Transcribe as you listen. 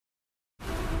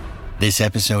This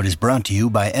episode is brought to you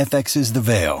by FX's The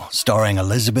Veil, starring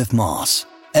Elizabeth Moss.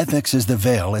 FX's The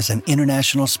Veil is an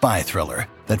international spy thriller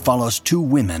that follows two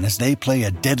women as they play a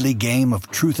deadly game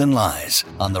of truth and lies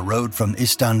on the road from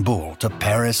Istanbul to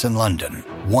Paris and London.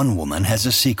 One woman has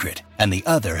a secret, and the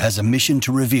other has a mission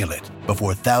to reveal it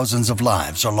before thousands of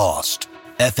lives are lost.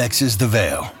 FX's The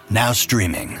Veil, now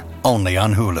streaming, only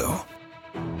on Hulu.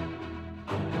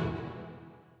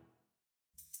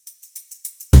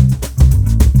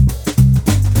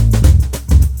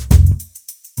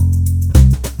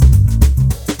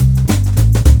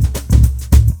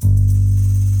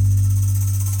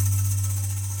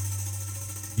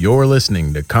 You're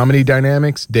listening to Comedy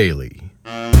Dynamics Daily.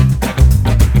 I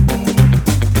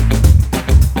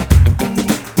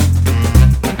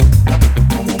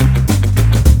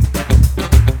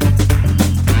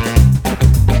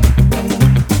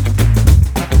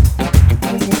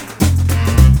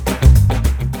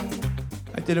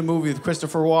did a movie with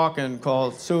Christopher Walken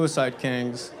called Suicide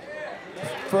Kings.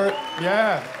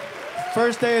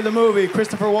 First day of the movie,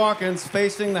 Christopher Walken's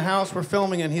facing the house we're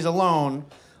filming in. He's alone.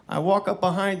 I walk up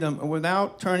behind him, and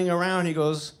without turning around, he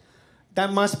goes,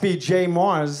 "That must be Jay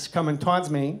Moores coming towards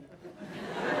me."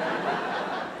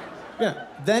 Yeah.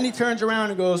 Then he turns around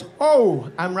and goes, "Oh,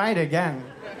 I'm right again."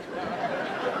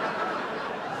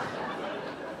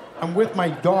 I'm with my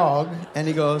dog, and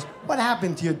he goes, "What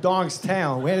happened to your dog's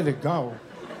tail? Where did it go?"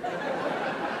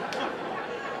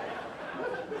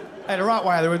 I had a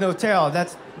Rottweiler with no tail.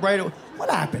 That's right. What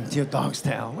happened to your dog's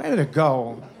tail? Where did it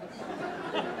go?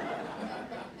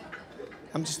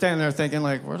 I'm just standing there thinking,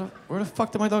 like, where the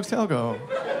fuck did my dog's tail go?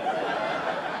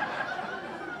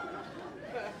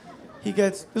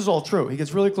 This is all true. He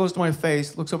gets really close to my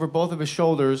face, looks over both of his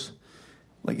shoulders,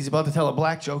 like he's about to tell a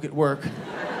black joke at work.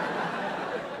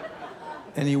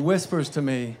 And he whispers to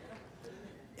me,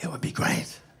 "It would be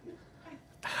great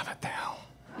to have a tail."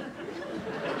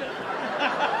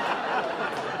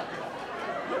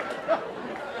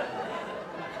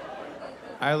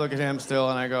 I look at him still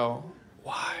and I go,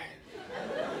 "Why?"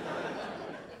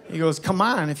 He goes, "Come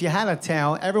on, if you had a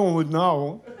tail, everyone would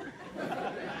know.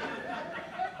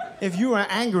 If you were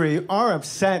angry or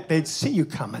upset, they'd see you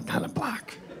coming down the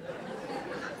block.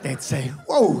 They'd say,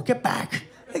 'Whoa, get back.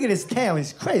 Look at his tail,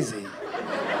 he's crazy.'"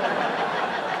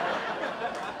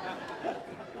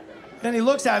 Then he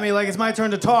looks at me like it's my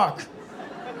turn to talk.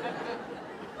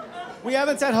 We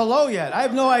haven't said hello yet. I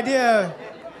have no idea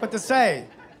what to say.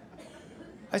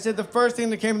 I said the first thing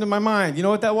that came to my mind. You know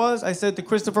what that was? I said to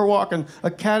Christopher Walken,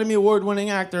 Academy Award-winning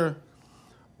actor,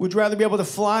 "Would you rather be able to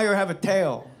fly or have a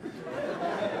tail?"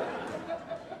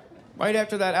 Right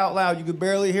after that, out loud, you could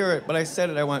barely hear it, but I said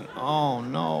it. I went, "Oh,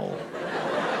 no."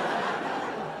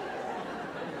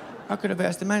 I could have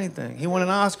asked him anything. He won an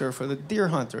Oscar for The Deer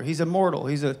Hunter. He's immortal.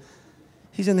 He's in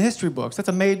the history books. That's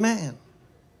a made man.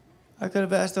 I could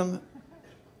have asked him,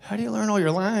 "How do you learn all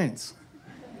your lines?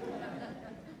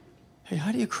 Hey,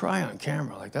 how do you cry on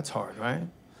camera? Like, that's hard, right?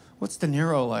 What's De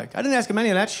Niro like?" I didn't ask him any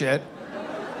of that shit.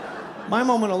 My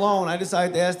moment alone, I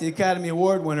decided to ask the Academy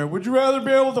Award winner, "Would you rather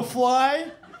be able to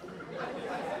fly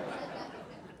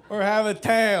or have a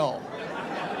tail?"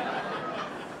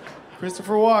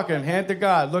 Christopher Walken, hand to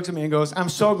God, looks at me and goes, "I'm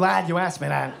so glad you asked me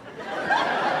that."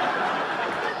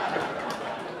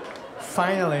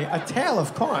 Finally, a tail,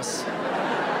 of course.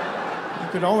 You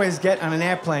could always get on an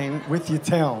airplane with your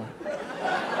tail.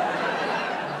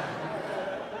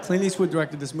 Clint Eastwood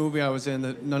directed this movie I was in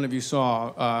that none of you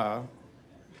saw,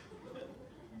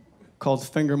 called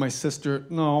Finger My Sister.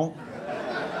 No.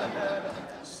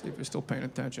 See if you're still paying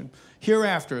attention.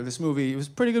 Hereafter, this movie, it was a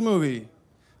pretty good movie.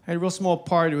 I had a real small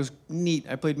part. It was neat.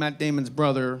 I played Matt Damon's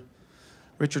brother.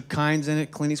 Richard Kine's in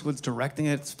it. Clint Eastwood's directing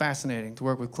it. It's fascinating to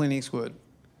work with Clint Eastwood.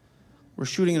 We're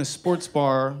shooting in a sports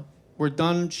bar. We're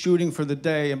done shooting for the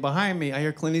day, and behind me, I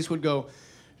hear Clint Eastwood go,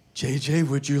 "JJ,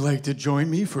 would you like to join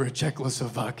me for a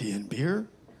Czechoslovakian beer?"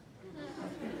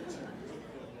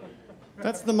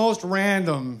 That's the most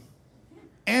random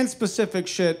and specific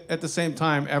shit at the same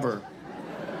time ever.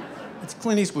 It's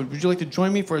Clint Eastwood. "Would you like to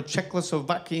join me for a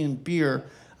Czechoslovakian beer?"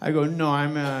 I go, "No,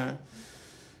 I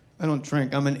don't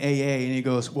drink. I'm an AA." And he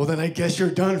goes, "Well, then I guess you're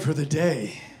done for the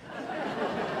day."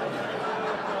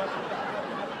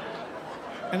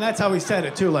 And that's how he said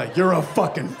it, too, like, "You're a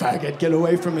fucking faggot. Get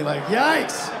away from me." Like,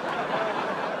 yikes.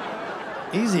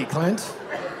 Easy, Clint.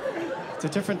 It's a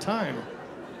different time.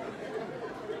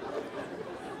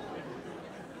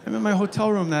 I'm in my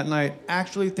hotel room that night,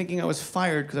 actually thinking I was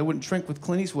fired because I wouldn't drink with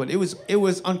Clint Eastwood. It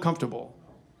was uncomfortable.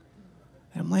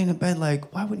 And I'm laying in bed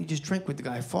like, why wouldn't you just drink with the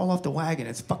guy? Fall off the wagon.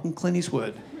 It's fucking Clint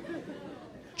Eastwood.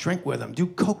 Drink with him. Do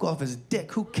coke off his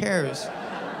dick. Who cares?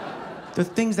 The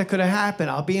things that could have happened.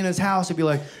 I'll be in his house. He'd be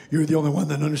like, "You're the only one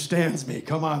that understands me.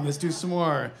 Come on, let's do some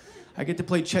more." I get to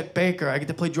play Chet Baker. I get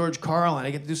to play George Carlin.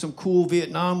 I get to do some cool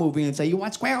Vietnam movie and say, "You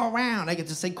want square or round?" I get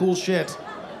to say cool shit.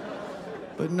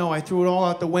 But no, I threw it all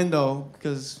out the window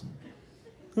because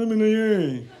I'm in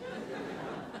AA.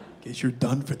 Guess you're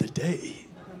done for the day.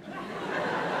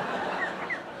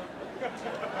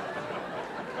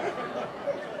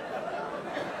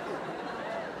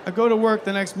 I go to work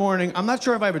the next morning. I'm not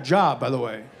sure if I have a job, by the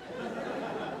way.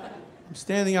 I'm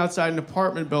standing outside an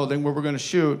apartment building where we're going to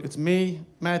shoot. It's me,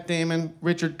 Matt Damon,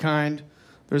 Richard Kind.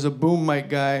 There's a boom mic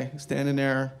guy standing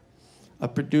there, a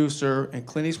producer, and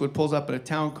Clint Eastwood pulls up in a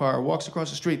town car, walks across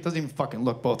the street, doesn't even fucking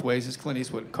look both ways. It's Clint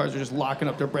Eastwood. Cars are just locking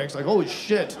up their brakes like, holy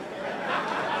shit.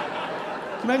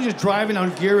 Can you imagine just driving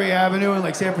down Geary Avenue in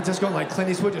like San Francisco and like Clint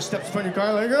Eastwood just steps in front of your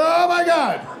car like, oh my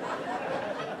God.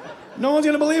 No one's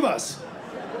going to believe us.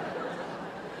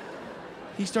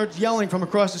 He starts yelling from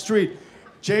across the street,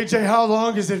 JJ, how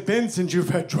long has it been since you've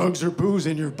had drugs or booze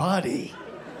in your body?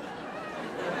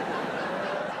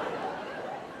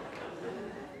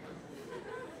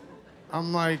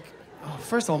 I'm like, oh,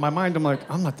 first of all, in my mind, I'm like,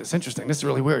 I'm not this interesting. This is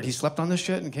really weird. He slept on this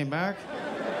shit and came back?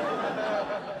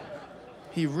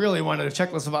 He really wanted a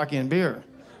Czechoslovakian beer.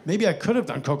 Maybe I could have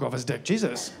done coke off his dick.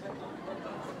 Jesus.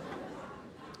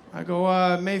 I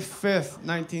go, May 5th,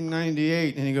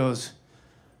 1998, and he goes,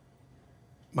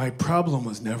 my problem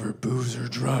was never booze or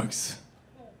drugs.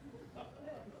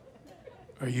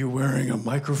 Are you wearing a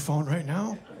microphone right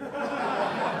now?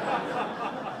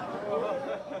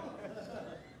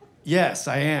 Yes,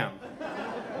 I am.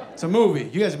 It's a movie.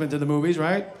 You guys have been to the movies,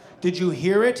 right? Did you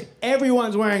hear it?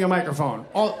 Everyone's wearing a microphone.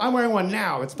 I'm wearing one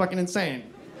now. It's fucking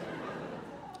insane.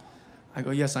 I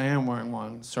go, yes, I am wearing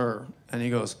one, sir. And he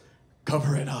goes,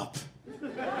 cover it up.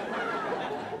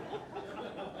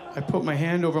 I put my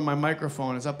hand over my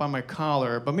microphone. It's up on my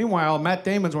collar. But meanwhile, Matt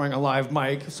Damon's wearing a live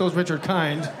mic. So is Richard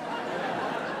Kind.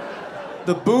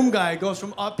 The boom guy goes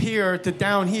from up here to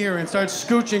down here and starts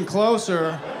scooching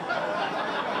closer.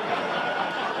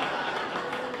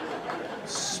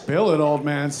 Spill it, old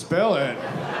man, spill it.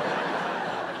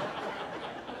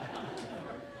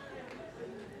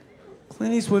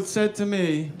 Clint Eastwood said to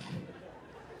me,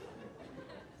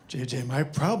 JJ, my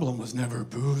problem was never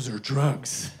booze or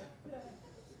drugs.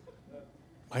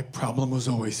 My problem was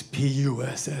always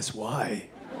P-U-S-S-Y.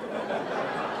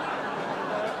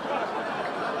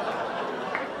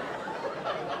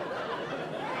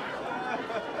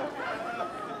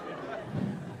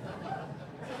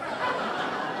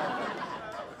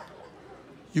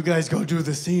 You guys go do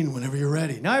the scene whenever you're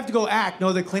ready. Now I have to go act,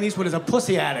 know that Clint Eastwood is a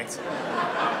pussy addict.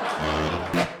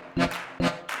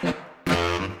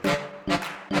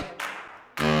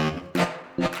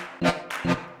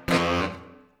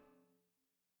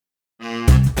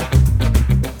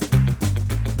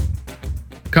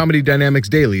 Comedy Dynamics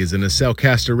Daily is an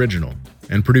Acelcast original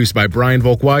and produced by Brian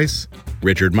Volk-Weiss,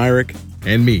 Richard Myrick,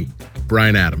 and me,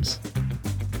 Brian Adams.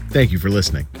 Thank you for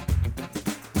listening.